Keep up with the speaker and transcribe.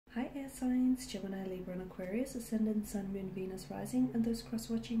signs, Gemini, Libra and Aquarius, Ascendant, Sun, Moon, Venus, Rising, and those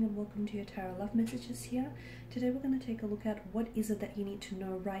cross-watching, and welcome to your Tarot Love Messages here. Today we're going to take a look at what is it that you need to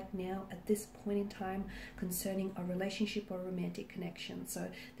know right now at this point in time concerning a relationship or romantic connection. So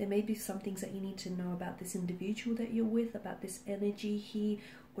there may be some things that you need to know about this individual that you're with, about this energy here,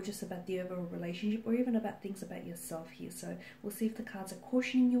 or just about the overall relationship, or even about things about yourself here. So we'll see if the cards are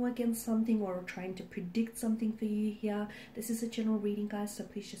cautioning you against something or trying to predict something for you here. This is a general reading, guys, so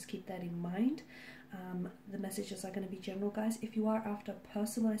please just keep that in mind. The messages are going to be general, guys. If you are after a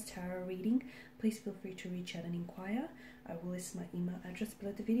personalized tarot reading, please feel free to reach out and inquire. I will list my email address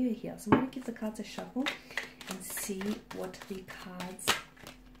below the video here. So I'm going to give the cards a shuffle and see what the cards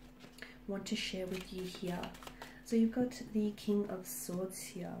want to share with you here. So you've got the King of Swords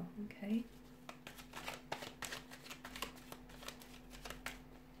here, okay?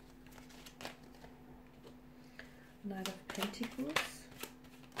 Knight of Pentacles.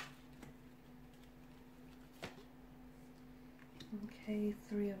 Okay,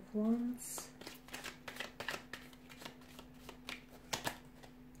 Three of Wands.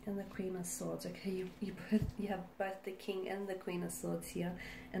 And the Queen of Swords. Okay, you have both the King and the Queen of Swords here,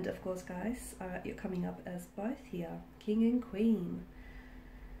 and of course, guys, you're coming up as both here, King and Queen.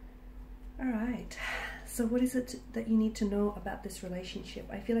 All right, so what is it that you need to know about this relationship?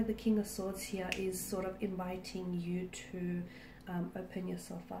 I feel like the King of Swords here is sort of inviting you to open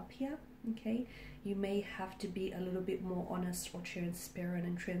yourself up here. Okay, you may have to be a little bit more honest or transparent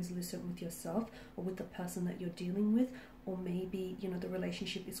and translucent with yourself or with the person that you're dealing with, or maybe, you know, the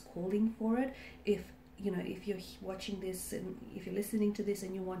relationship is calling for it. If you know, if you're watching this and if you're listening to this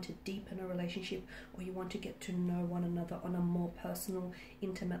and you want to deepen a relationship, or you want to get to know one another on a more personal,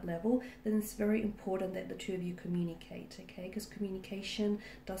 intimate level, then it's very important that the two of you communicate, okay? Because communication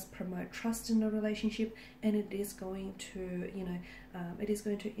does promote trust in a relationship, and it is going to, you know, it is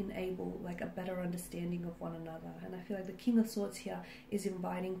going to enable like a better understanding of one another. And I feel like the King of Swords here is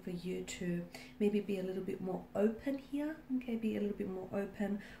inviting for you to maybe be a little bit more open here, okay? Be a little bit more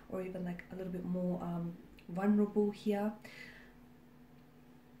open, or even like a little bit more vulnerable here.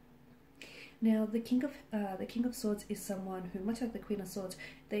 Now, the King of Swords is someone who, much like the Queen of Swords,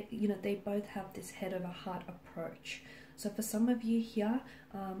 they both have this head over heart approach. So for some of you here,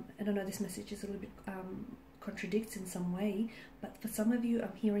 and I know this message is a little bit contradicts in some way, but for some of you,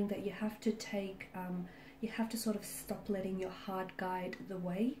 I'm hearing that you have to take, you have to sort of stop letting your heart guide the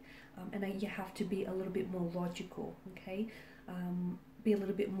way, and you have to be a little bit more logical, okay? Be a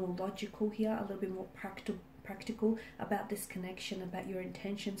little bit more logical here, a little bit more practical about this connection, about your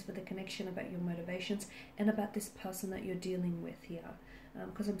intentions for the connection, about your motivations, and about this person that you're dealing with here.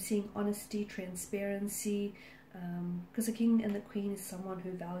 Because I'm seeing honesty, transparency, because the King and the Queen is someone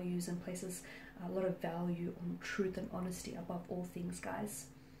who values and places a lot of value on truth and honesty above all things, guys.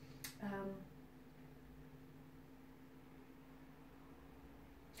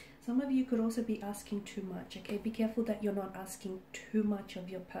 Some of you could also be asking too much, okay? Be careful that you're not asking too much of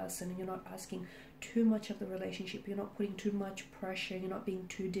your person, and you're not asking too much of the relationship. You're not putting too much pressure. You're not being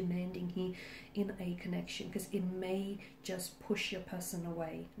too demanding here in a connection, because it may just push your person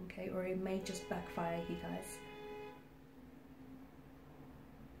away, okay? Or it may just backfire here, guys.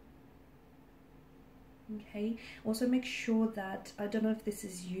 Okay, also make sure that, I don't know if this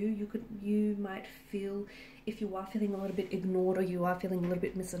is you might feel, if you are feeling a little bit ignored, or you are feeling a little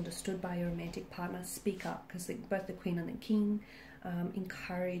bit misunderstood by your romantic partner, speak up, because both the Queen and the King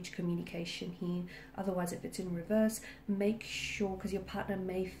encourage communication here. Otherwise, if it's in reverse, make sure, because your partner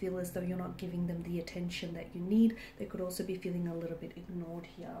may feel as though you're not giving them the attention that you need. They could also be feeling a little bit ignored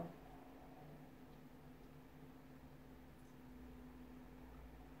here.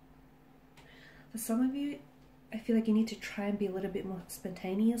 For some of you, I feel like you need to try and be a little bit more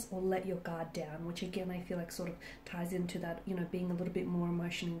spontaneous, or let your guard down, which again, I feel like sort of ties into that, you know, being a little bit more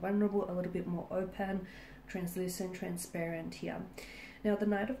emotionally vulnerable, a little bit more open, translucent, transparent here. Now, the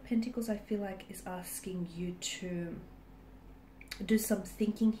Knight of Pentacles, I feel like, is asking you to do some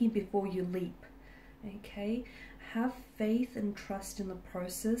thinking here before you leap, okay? Have faith and trust in the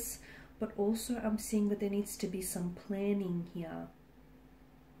process, but also I'm seeing that there needs to be some planning here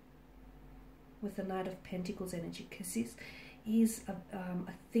with the Knight of Pentacles energy, because this is a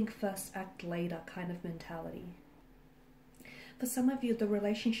think first, act later kind of mentality. For some of you, the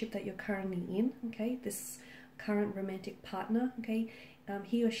relationship that you're currently in, okay, this current romantic partner, okay,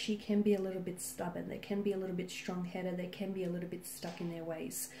 he or she can be a little bit stubborn. They can be a little bit strong-headed. They can be a little bit stuck in their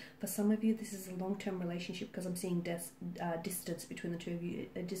ways. For some of you, this is a long-term relationship, because I'm seeing distance between the two of you,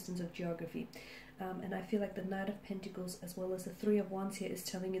 a distance of geography. And I feel like the Knight of Pentacles as well as the Three of Wands here is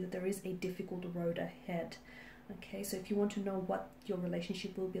telling you that there is a difficult road ahead. Okay, so if you want to know what your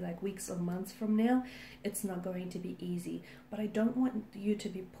relationship will be like weeks or months from now, it's not going to be easy. But I don't want you to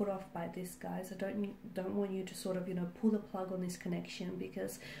be put off by this, guys. I don't want you to sort of, you know, pull the plug on this connection,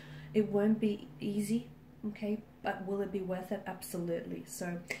 because it won't be easy. Okay, but will it be worth it? Absolutely.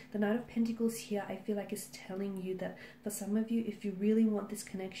 So the Knight of Pentacles here, I feel like is telling you that for some of you, if you really want this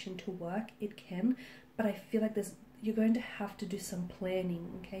connection to work, it can. But I feel like you're going to have to do some planning,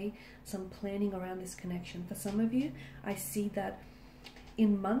 okay? Some planning around this connection. For some of you, I see that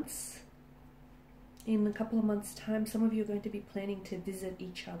in a couple of months' time, some of you are going to be planning to visit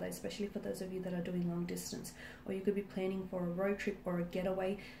each other, especially for those of you that are doing long distance, or you could be planning for a road trip or a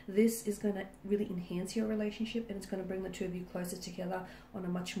getaway. This is going to really enhance your relationship, and it's going to bring the two of you closer together on a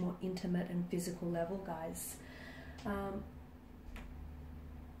much more intimate and physical level, guys.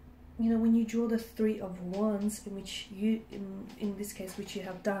 You know, when you draw the Three of Wands, in which you, in this case, which you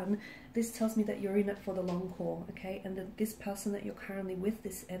have done, this tells me that you're in it for the long haul, okay? And that this person that you're currently with,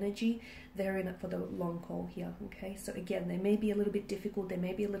 this energy, they're in it for the long haul here, okay? So again, they may be a little bit difficult, they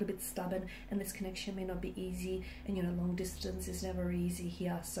may be a little bit stubborn, and this connection may not be easy, and you know, long distance is never easy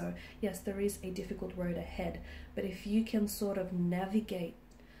here. So yes, there is a difficult road ahead, but if you can sort of navigate,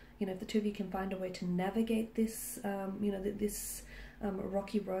 you know, if the two of you can find a way to navigate this, you know, this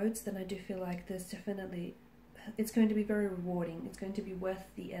rocky roads, then I do feel like there's definitely, it's going to be very rewarding. It's going to be worth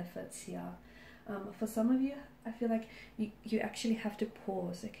the efforts here. For some of you, I feel like you actually have to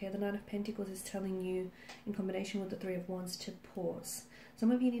pause, okay? The Knight of Pentacles is telling you, in combination with the Three of Wands, to pause.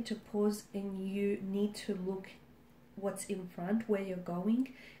 Some of you need to pause, and you need to look what's in front, where you're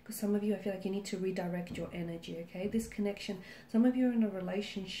going, because some of you, I feel like you need to redirect your energy, okay? This connection, some of you are in a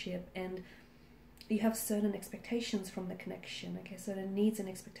relationship and you have certain expectations from the connection, okay? Certain needs and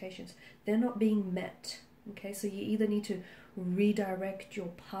expectations, they're not being met, okay? So you either need to redirect your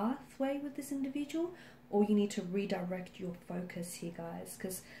pathway with this individual, or you need to redirect your focus here, guys,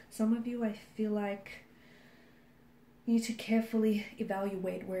 because some of you, I feel like you need to carefully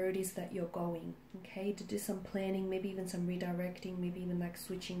evaluate where it is that you're going, okay? To do some planning, maybe even some redirecting, maybe even like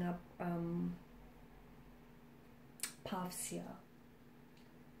switching up paths here.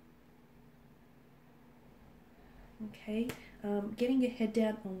 Okay, getting your head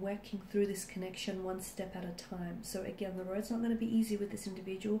down and working through this connection one step at a time. So again, the road's not going to be easy with this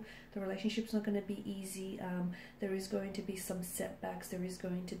individual. The relationship's not going to be easy. There is going to be some setbacks. There is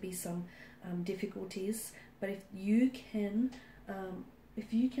going to be some difficulties. But if you can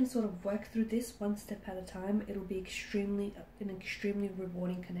sort of work through this one step at a time, it'll be an extremely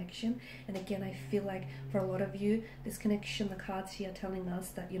rewarding connection. And again, I feel like for a lot of you, this connection, the cards here are telling us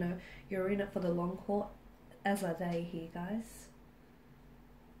that, you know, you're in it for the long haul, as are they here, guys.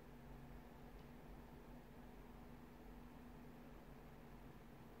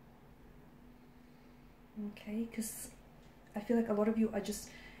 Okay, because I feel like a lot of you are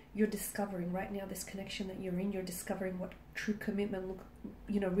you're discovering right now this connection that you're in. You're discovering what true commitment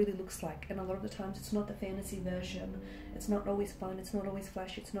really looks like. And a lot of the times it's not the fantasy version. It's not always fun. It's not always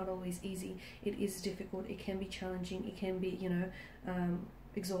flashy. It's not always easy. It is difficult. It can be challenging. It can be,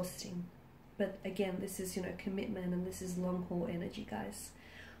 exhausting. But again, this is, commitment, and this is long haul energy, guys.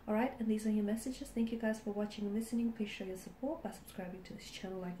 Alright, and these are your messages. Thank you guys for watching and listening. Please show your support by subscribing to this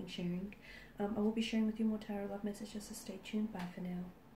channel, liking, sharing. I will be sharing with you more tarot love messages, so stay tuned. Bye for now.